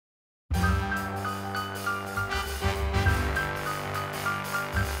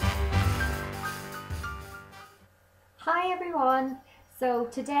everyone! So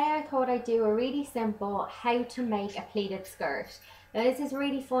today I thought I'd do a really simple how to make a pleated skirt. Now this is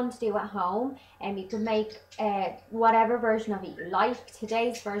really fun to do at home and you can make whatever version of it you like.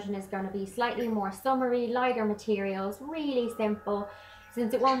 Today's version is going to be slightly more summery, lighter materials, really simple.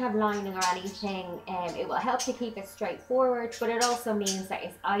 Since it won't have lining or anything, it will help to keep it straightforward, but it also means that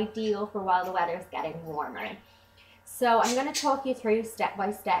it's ideal for while the weather is getting warmer. So I'm going to talk you through step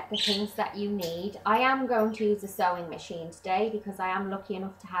by step the things that you need. I am going to use a sewing machine today because I am lucky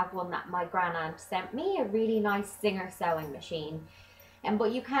enough to have one that my grandaunt sent me, a really nice Singer sewing machine.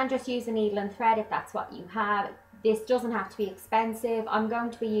 But you can just use a needle and thread if that's what you have. This doesn't have to be expensive. I'm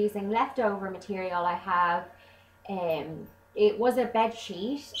going to be using leftover material I have. It was a bed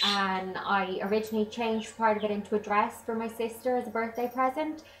sheet and I originally changed part of it into a dress for my sister as a birthday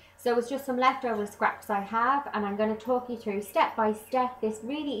present. So it's just some leftover scraps I have, and I'm going to talk you through step by step this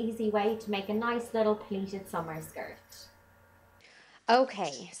really easy way to make a nice little pleated summer skirt.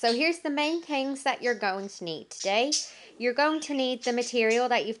 Okay, so here's the main things that you're going to need today. You're going to need the material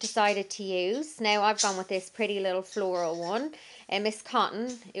that you've decided to use. Now I've gone with this pretty little floral one, and Miss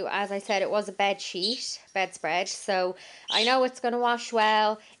Cotton. As I said, it was a bedspread, so I know it's going to wash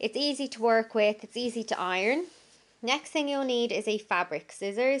well. It's easy to work with, it's easy to iron. Next thing you'll need is a fabric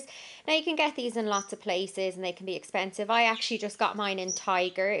scissors. Now you can get these in lots of places and they can be expensive. I actually just got mine in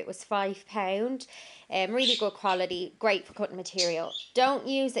Tiger. It was £5. Really good quality, great for cutting material. Don't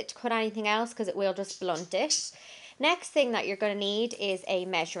use it to cut anything else because it will just blunt it. Next thing that you're going to need is a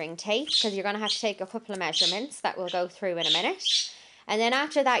measuring tape because you're going to have to take a couple of measurements that we'll go through in a minute. And then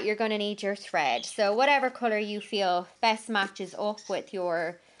after that you're going to need your thread. So whatever colour you feel best matches up with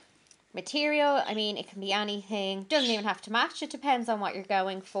your material. I mean, it can be anything, doesn't even have to match, it depends on what you're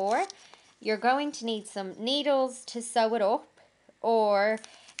going for. You're going to need some needles to sew it up or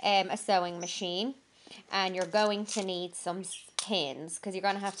a sewing machine, and you're going to need some pins because you're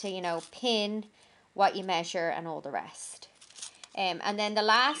going to have to, you know, pin what you measure and all the rest. And then the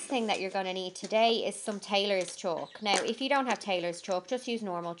last thing that you're going to need today is some tailor's chalk. Now if you don't have tailor's chalk, just use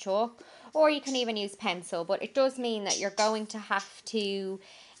normal chalk, or you can even use pencil, but it does mean that you're going to have to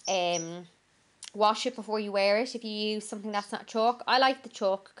wash it before you wear it if you use something that's not chalk. I like the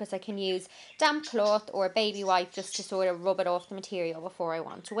chalk because I can use damp cloth or a baby wipe just to sort of rub it off the material before I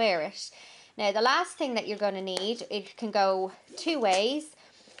want to wear it. Now the last thing that you're going to need, it can go two ways.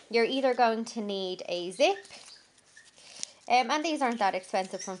 You're either going to need a zip, and these aren't that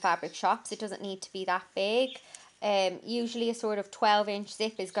expensive from fabric shops. It doesn't need to be that big. Usually a sort of 12-inch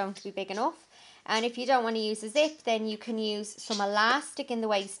zip is going to be big enough. And if you don't want to use a zip, then you can use some elastic in the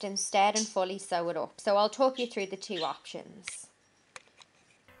waist instead and fully sew it up. So I'll talk you through the two options.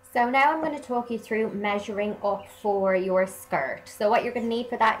 So now I'm going to talk you through measuring up for your skirt. So what you're going to need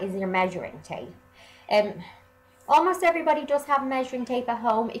for that is your measuring tape. Almost everybody does have measuring tape at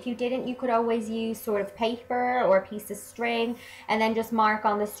home. If you didn't, you could always use sort of paper or a piece of string and then just mark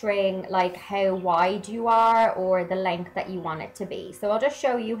on the string like how wide you are or the length that you want it to be. So I'll just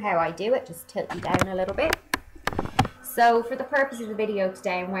show you how I do it. Just tilt you down a little bit. So for the purpose of the video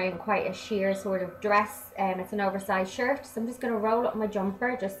today, I'm wearing quite a sheer sort of dress. It's an oversized shirt. So I'm just going to roll up my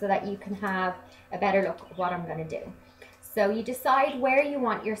jumper just so that you can have a better look at what I'm going to do. So you decide where you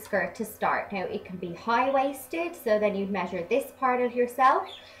want your skirt to start. Now it can be high-waisted, so then you'd measure this part of yourself.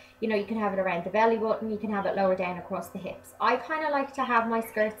 You know, you can have it around the belly button, you can have it lower down across the hips. I kind of like to have my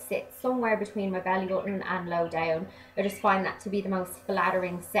skirt sit somewhere between my belly button and low down. I just find that to be the most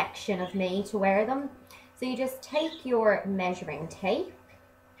flattering section of me to wear them. So you just take your measuring tape,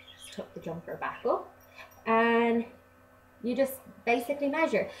 just tuck the jumper back up, and you just basically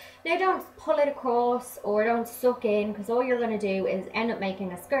measure. Now don't pull it across or don't suck in because all you're going to do is end up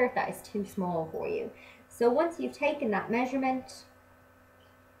making a skirt that is too small for you. So once you've taken that measurement,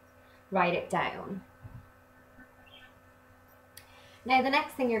 write it down. Now the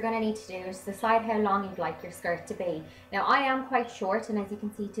next thing you're going to need to do is decide how long you'd like your skirt to be. Now I am quite short, and as you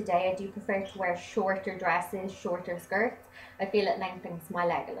can see today I do prefer to wear shorter dresses, shorter skirts. I feel it lengthens my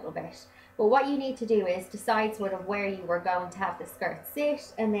leg a little bit. But what you need to do is decide sort of where you were going to have the skirt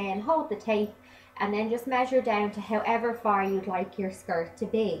sit, and then hold the tape and then just measure down to however far you'd like your skirt to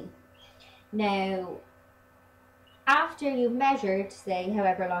be. Now after you've measured, say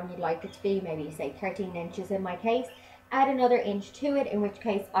however long you'd like it to be, maybe say 13 inches in my case, add another inch to it, in which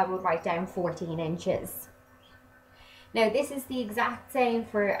case I would write down 14 inches. Now this is the exact same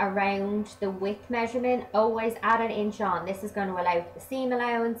for around the width measurement. Always add an inch on. This is going to allow for the seam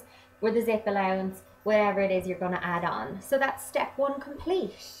allowance or the zip allowance, whatever it is you're going to add on. So that's step one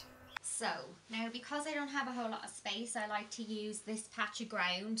complete. So now because I don't have a whole lot of space, I like to use this patch of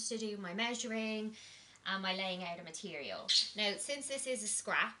ground to do my measuring and my laying out of material. Now, since this is a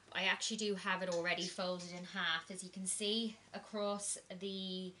scrap, I actually do have it already folded in half, as you can see, across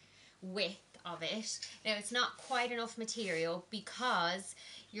the width of it. Now, it's not quite enough material because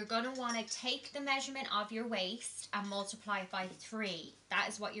you're going to want to take the measurement of your waist and multiply it by 3. That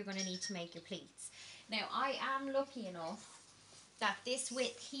is what you're going to need to make your pleats. Now, I am lucky enough that this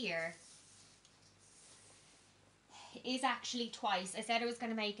width here is actually twice. I said I was going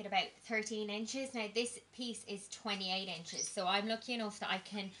to make it about 13 inches. Now this piece is 28 inches. So I'm lucky enough that I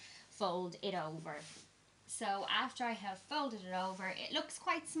can fold it over. So after I have folded it over, it looks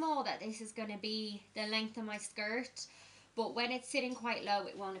quite small that this is going to be the length of my skirt. But when it's sitting quite low,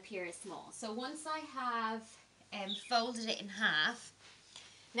 it won't appear as small. So once I have folded it in half,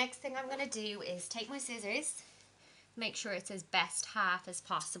 next thing I'm going to do is take my scissors, make sure it's as best half as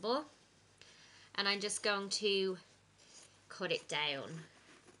possible. And I'm just going to cut it down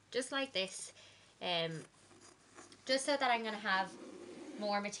just like this, just so that I'm going to have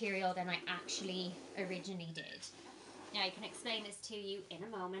more material than I actually originally did. Now I can explain this to you in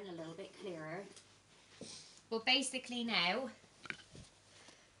a moment a little bit clearer, but basically now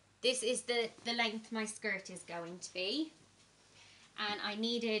this is the length my skirt is going to be, and I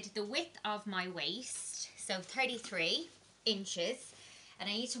needed the width of my waist, so 33 inches, and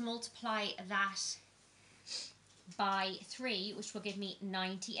I need to multiply that by 3, which will give me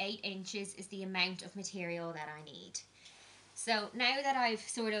 98 inches is the amount of material that I need. So now that I've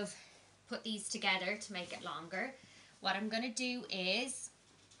sort of put these together to make it longer, what I'm going to do is,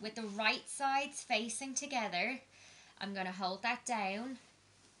 with the right sides facing together, I'm going to hold that down,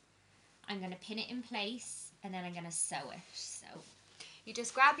 I'm going to pin it in place, and then I'm going to sew it. So you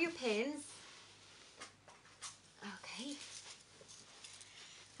just grab your pins, okay.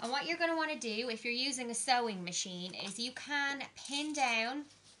 And what you're going to want to do if you're using a sewing machine is you can pin down,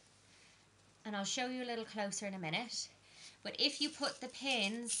 and I'll show you a little closer in a minute, but if you put the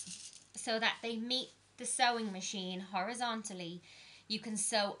pins so that they meet the sewing machine horizontally, you can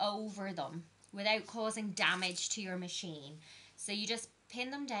sew over them without causing damage to your machine. So you just pin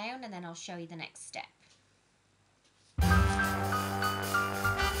them down, and then I'll show you the next step.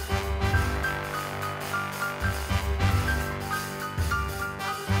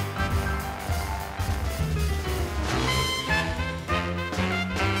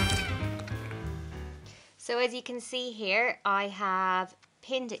 So as you can see here, I have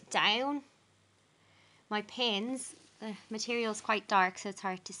pinned it down. My pins, the material is quite dark so it's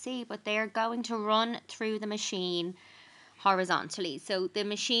hard to see, but they are going to run through the machine horizontally. So the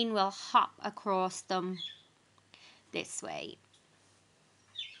machine will hop across them this way.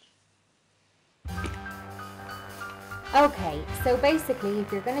 Okay, so basically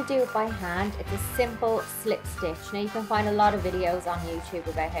if you're going to do it by hand, it's a simple slip stitch. Now you can find a lot of videos on YouTube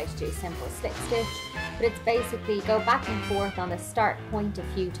about how to do a simple slip stitch, but it's basically go back and forth on the start point a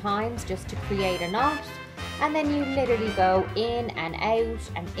few times just to create a knot, and then you literally go in and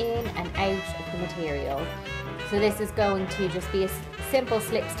out of the material. So this is going to just be a simple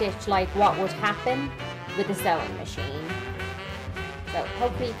slip stitch like what would happen with a sewing machine. So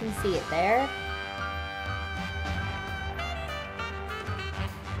hopefully you can see it there.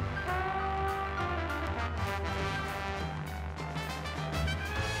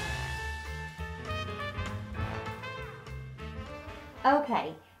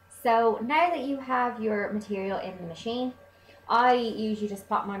 Okay, so now that you have your material in the machine, I usually just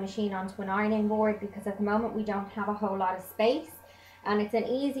pop my machine onto an ironing board because at the moment we don't have a whole lot of space, and it's an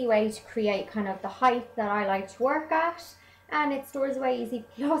easy way to create kind of the height that I like to work at, and it stores away easy,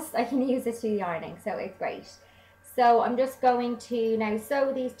 plus I can use it to the ironing, so it's great. So I'm just going to now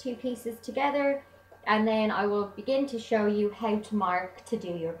sew these two pieces together, and then I will begin to show you how to mark to do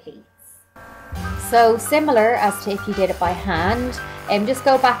your pleats. So similar as to if you did it by hand, just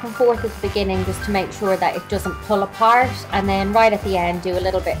go back and forth at the beginning just to make sure that it doesn't pull apart, and then right at the end do a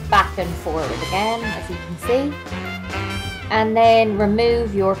little bit back and forward again, as you can see, and then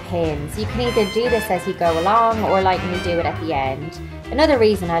remove your pins. You can either do this as you go along or like me do it at the end. Another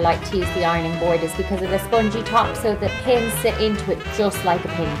reason I like to use the ironing board is because of the spongy top, so the pins sit into it just like a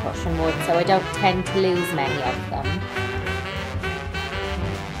pin cushion would, so I don't tend to lose many of them.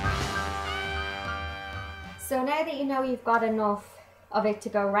 So now that you know you've got enough of it to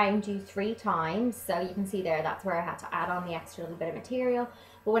go round you 3 times, so you can see there that's where I had to add on the extra little bit of material,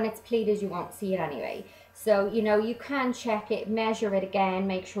 but when it's pleated you won't see it anyway. So you know you can check it, measure it again,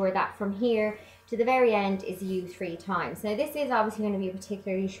 make sure that from here to the very end is you 3 times. Now this is obviously going to be a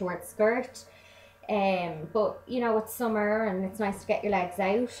particularly short skirt, but you know it's summer and it's nice to get your legs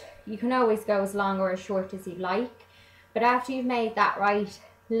out. You can always go as long or as short as you like, but after you've made that right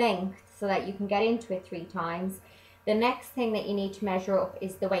length, so that you can get into it 3 times. The next thing that you need to measure up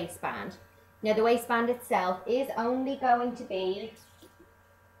is the waistband. Now the waistband itself is only going to be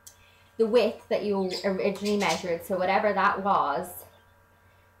the width that you originally measured, so whatever that was,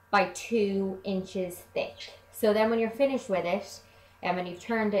 by 2 inches thick. So then when you're finished with it, and when you've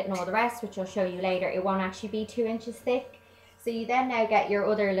turned it and all the rest, which I'll show you later, it won't actually be 2 inches thick. So you then now get your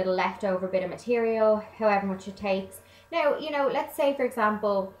other little leftover bit of material, however much it takes. Now, you know, let's say for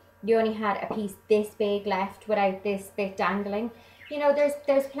example, you only had a piece this big left without this bit dangling. You know,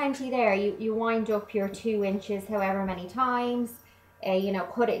 there's plenty there. You wind up your 2 inches however many times, you know,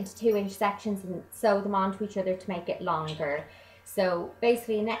 cut it into 2-inch sections and sew them onto each other to make it longer. So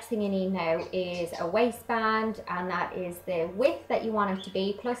basically the next thing you need now is a waistband, and that is the width that you want it to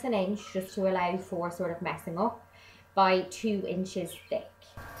be plus 1 inch, just to allow for sort of messing up, by 2 inches thick.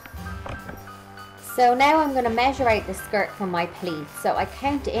 So now I'm going to measure out the skirt from my pleats. So I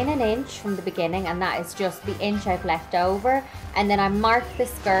count in 1 inch from the beginning, and that is just the inch I've left over, and then I mark the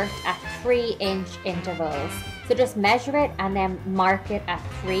skirt at 3-inch intervals. So just measure it and then mark it at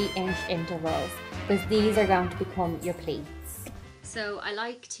 3-inch intervals, because these are going to become your pleats. So I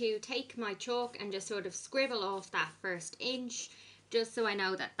like to take my chalk and just sort of scribble off that first inch, just so I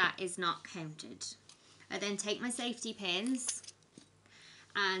know that that is not counted. I then take my safety pins,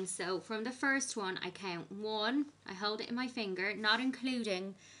 and so from the first one I count 1, I hold it in my finger, not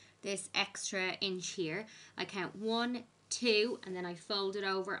including this extra inch here. I count 1, 2, and then I fold it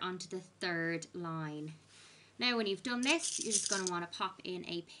over onto the 3rd line. Now when you've done this, you're just going to want to pop in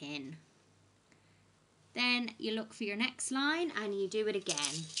a pin. Then you look for your next line and you do it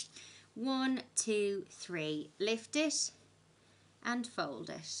again. 1, 2, 3. Lift it and fold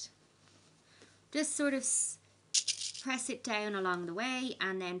it. Just sort of press it down along the way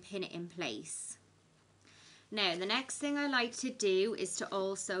and then pin it in place. Now the next thing I like to do is to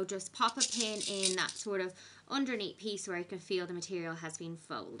also just pop a pin in that sort of underneath piece where I can feel the material has been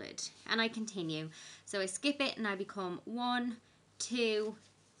folded. And I continue. So I skip it and I become 1, 2,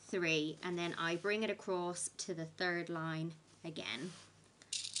 3, and then I bring it across to the 3rd line again.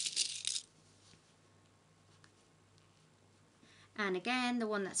 And again, the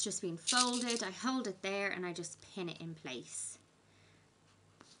one that's just been folded, I hold it there and I just pin it in place.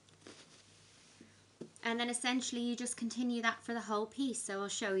 And then essentially you just continue that for the whole piece, so I'll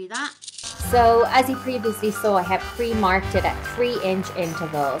show you that. So as you previously saw, I have pre-marked it at 3-inch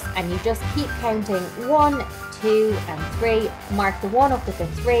intervals, and you just keep counting 1, 2 and 3, mark the one up with the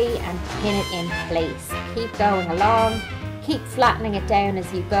 3 and pin it in place. Keep going along, keep flattening it down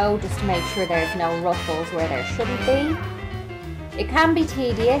as you go, just to make sure there's no ruffles where there shouldn't be. It can be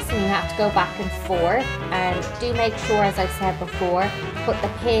tedious and you have to go back and forth, and do make sure, as I've said before, put the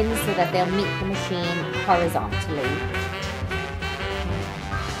pins so that they'll meet the machine horizontally.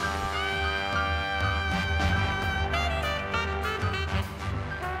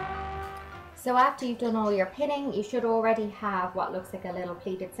 So after you've done all your pinning, you should already have what looks like a little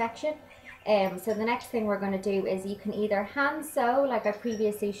pleated section. So the next thing we're going to do is you can either hand sew like I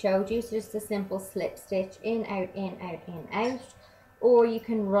previously showed you, so just a simple slip stitch in, out, in, out, in, out, or you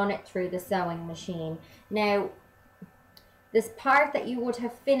can run it through the sewing machine. Now this part that you would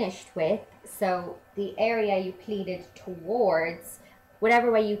have finished with, so the area you pleated towards,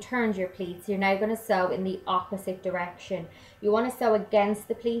 whatever way you turned your pleats, you're now going to sew in the opposite direction. You want to sew against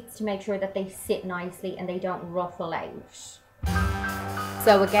the pleats to make sure that they sit nicely and they don't ruffle out.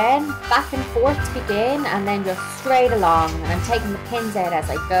 So again, back and forth to begin, and then just straight along. And I'm taking the pins out as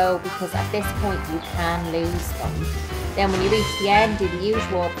I go, because at this point you can lose them. Then when you reach the end, do the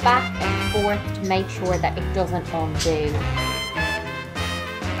usual back and forth to make sure that it doesn't undo.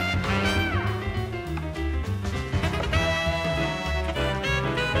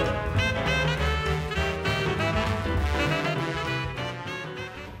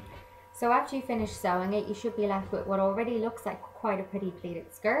 So after you finish sewing it, you should be left with what already looks like quite a pretty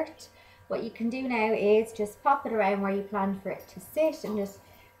pleated skirt. What you can do now is just pop it around where you plan for it to sit, and just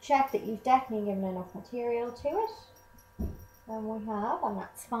check that you've definitely given enough material to it. And we have, and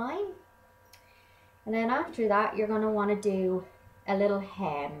that's fine. And then after that, you're going to want to do a little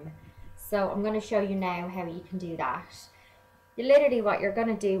hem. So I'm going to show you now how you can do that. Literally what you're going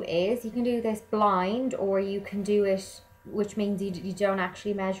to do is, you can do this blind, or you can do it, which means you don't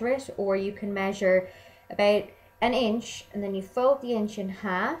actually measure it, or you can measure about 1 inch and then you fold the inch in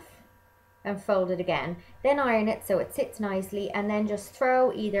half and fold it again, then iron it so it sits nicely, and then just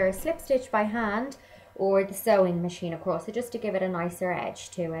throw either a slip stitch by hand or the sewing machine across it, just to give it a nicer edge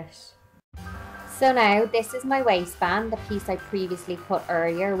to it. So now this is my waistband, the piece I previously cut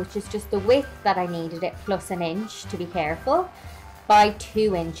earlier, which is just the width that I needed it plus 1 inch, to be careful, by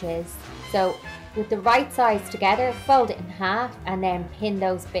 2 inches. So with the right sides together, fold it in half and then pin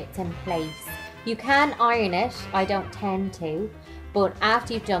those bits in place. You can iron it, I don't tend to, but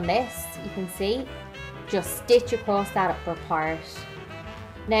after you've done this, you can see, just stitch across that upper part.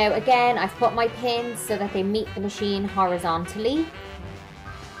 Now again, I've put my pins so that they meet the machine horizontally.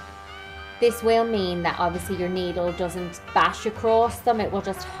 This will mean that obviously your needle doesn't bash across them, it will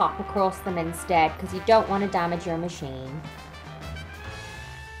just hop across them instead, because you don't want to damage your machine.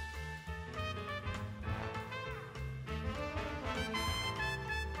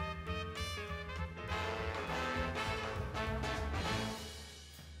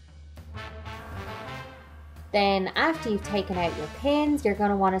 Then after you've taken out your pins, you're going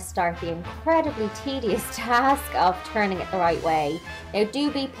to want to start the incredibly tedious task of turning it the right way. Now do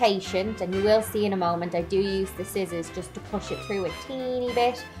be patient, and you will see in a moment I do use the scissors just to push it through a teeny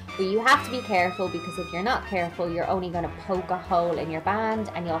bit, but you have to be careful, because if you're not careful you're only going to poke a hole in your band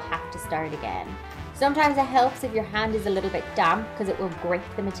and you'll have to start again. Sometimes it helps if your hand is a little bit damp, because it will grip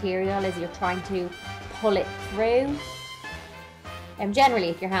the material as you're trying to pull it through. Generally,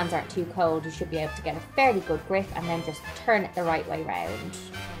 if your hands aren't too cold, you should be able to get a fairly good grip and then just turn it the right way round.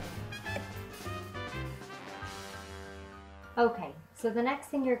 Okay, so the next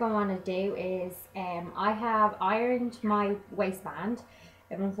thing you're going to want to do is, I have ironed my waistband,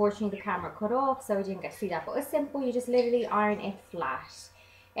 and unfortunately the camera cut off so I didn't get to see that, but it's simple, you just literally iron it flat.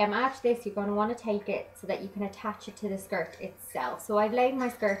 After this, you're going to want to take it so that you can attach it to the skirt itself. So I've laid my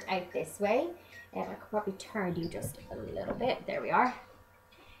skirt out this way. I could probably turn you just a little bit. There we are.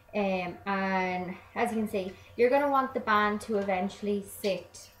 And as you can see, you're going to want the band to eventually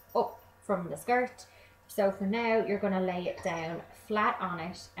sit up from the skirt. So for now, you're going to lay it down flat on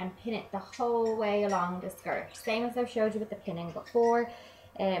it and pin it the whole way along the skirt. Same as I've showed you with the pinning before.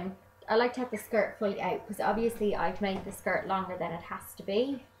 I like to have the skirt fully out, because obviously I've made the skirt longer than it has to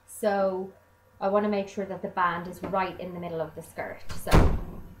be. So I want to make sure that the band is right in the middle of the skirt. So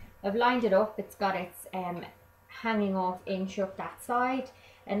I've lined it up, it's got its hanging off inch up that side,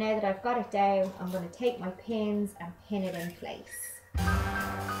 and now that I've got it down, I'm going to take my pins and pin it in place.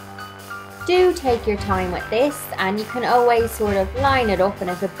 Do take your time with this, and you can always sort of line it up, and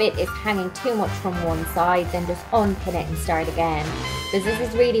if a bit is hanging too much from one side, then just unpin it and start again, because this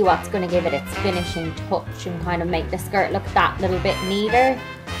is really what's going to give it its finishing touch and kind of make the skirt look that little bit neater.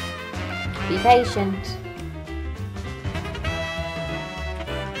 Be patient.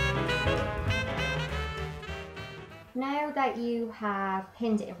 Now that you have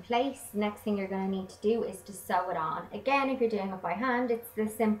pinned it in place, the next thing you're going to need to do is to sew it on. Again, if you're doing it by hand, it's the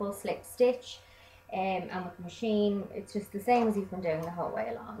simple slip stitch, and with the machine, it's just the same as you've been doing the whole way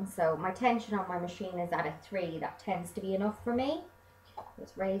along. So my tension on my machine is at a 3, that tends to be enough for me.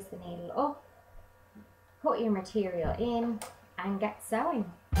 Just raise the needle up, put your material in, and get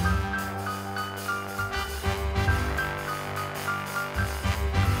sewing.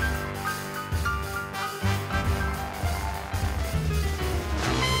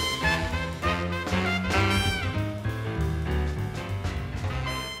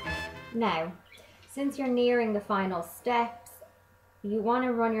 Now, since you're nearing the final steps, you want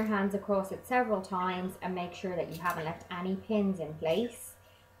to run your hands across it several times and make sure that you haven't left any pins in place.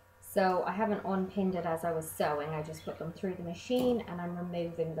 So I haven't unpinned it as I was sewing, I just put them through the machine and I'm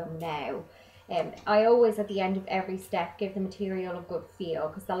removing them now. I always, at the end of every step, give the material a good feel,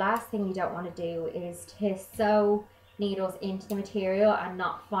 because the last thing you don't want to do is to sew needles into the material and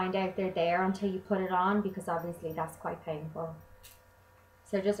not find out they're there until you put it on, because obviously that's quite painful.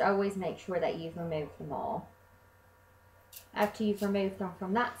 So just always make sure that you've removed them all. After you've removed them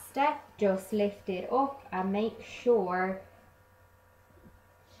from that step, just lift it up and make sure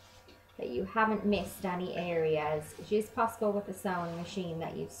that you haven't missed any areas. It is possible with the sewing machine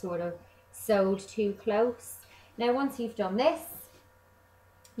that you've sort of sewed too close. Now once you've done this,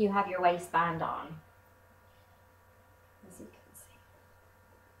 you have your waistband on. As you can see.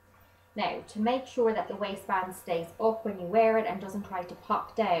 Now, to make sure that the waistband stays up when you wear it and doesn't try to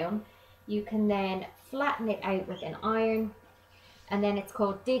pop down, you can then flatten it out with an iron, and then it's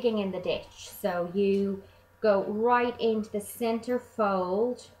called digging in the ditch. So you go right into the center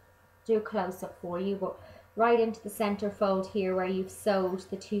fold, do a close-up for you, but right into the center fold here where you've sewed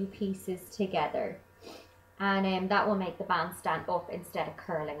the two pieces together, and that will make the band stand up instead of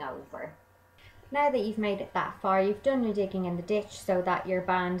curling over. Now that you've made it that far, you've done your digging in the ditch so that your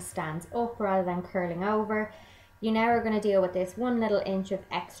band stands up rather than curling over. You now are going to deal with this 1 little inch of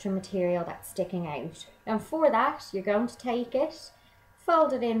extra material that's sticking out. And for that, you're going to take it,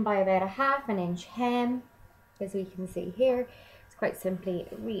 fold it in by about a 1/2 inch hem, as we can see here. It's quite simply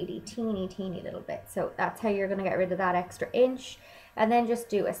a really teeny little bit. So that's how you're going to get rid of that extra inch. and then just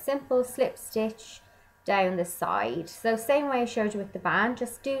do a simple slip stitch down the side. So same way I showed you with the band,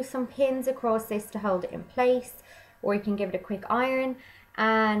 just do some pins across this to hold it in place, or you can give it a quick iron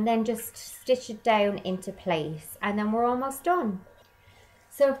and then just stitch it down into place, and then we're almost done.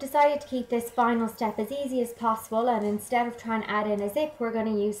 So I've decided to keep this final step as easy as possible, and instead of trying to add in a zip, we're going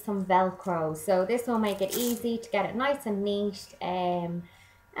to use some Velcro. So this will make it easy to get it nice and neat, and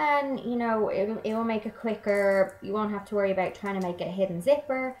you know, it will make it quicker. You won't have to worry about trying to make it a hidden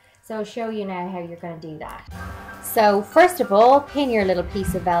zipper. So I'll show you now how you're going to do that. So first of all, pin your little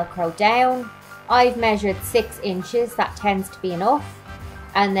piece of Velcro down. I've measured 6 inches, that tends to be enough.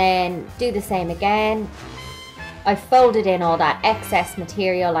 And then do the same again. I folded in all that excess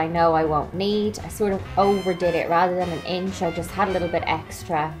material I know I won't need. I sort of overdid it. Rather than an inch, I just had a little bit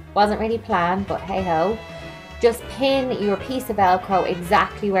extra. Wasn't really planned, but hey ho. Just pin your piece of Velcro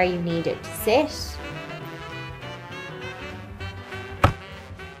exactly where you need it to sit.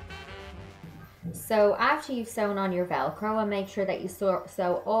 So after you've sewn on your Velcro, and make sure that you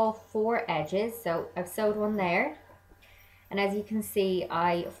sew all 4 edges. So I've sewed one there. And as you can see,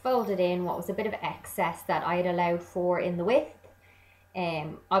 I folded in what was a bit of excess that I had allowed for in the width.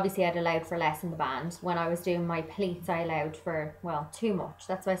 Obviously I'd allowed for less in the band. When I was doing my pleats, I allowed for, well, too much.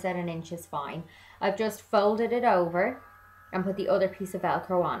 That's why I said an inch is fine. I've just folded it over and put the other piece of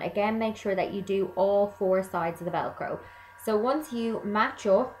Velcro on. Again, make sure that you do all 4 sides of the Velcro. So once you match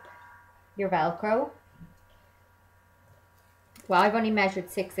up your Velcro, well, I've only measured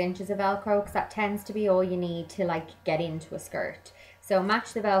 6 inches of Velcro because that tends to be all you need to like get into a skirt. So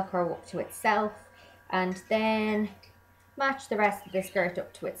match the Velcro up to itself, and then match the rest of the skirt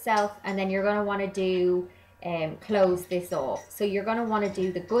up to itself, and then you're going to want to do close this off. So you're going to want to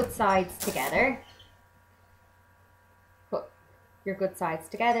do the good sides together. Put your good sides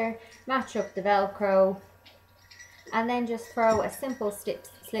together, match up the Velcro, and then just throw a simple slip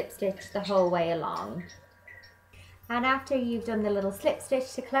stitch the whole way along. And after you've done the little slip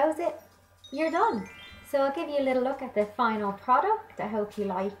stitch to close it, you're done. So I'll give you a little look at the final product. I hope you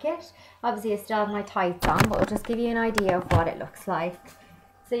like it. Obviously I still have my tights on, but I'll just give you an idea of what it looks like.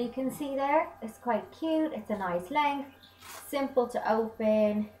 So you can see there, it's quite cute. It's a nice length, simple to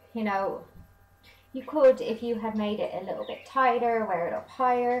open. You know, you could, if you had made it a little bit tighter, wear it up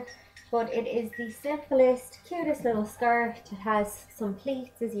higher. But it is the simplest, cutest little skirt. It has some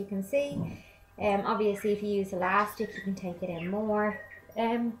pleats, as you can see. Obviously if you use elastic you can take it in more,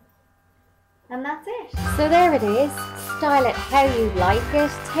 and that's it. So there it is. Style it how you like it,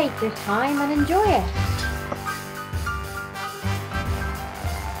 take your time and enjoy it.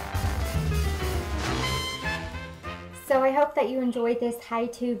 So I hope that you enjoyed this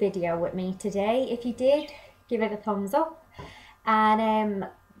how-to video with me today. If you did, give it a thumbs up, and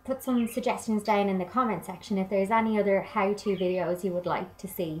put some suggestions down in the comment section if there's any other how-to videos you would like to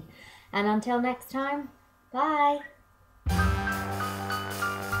see. And until next time, bye!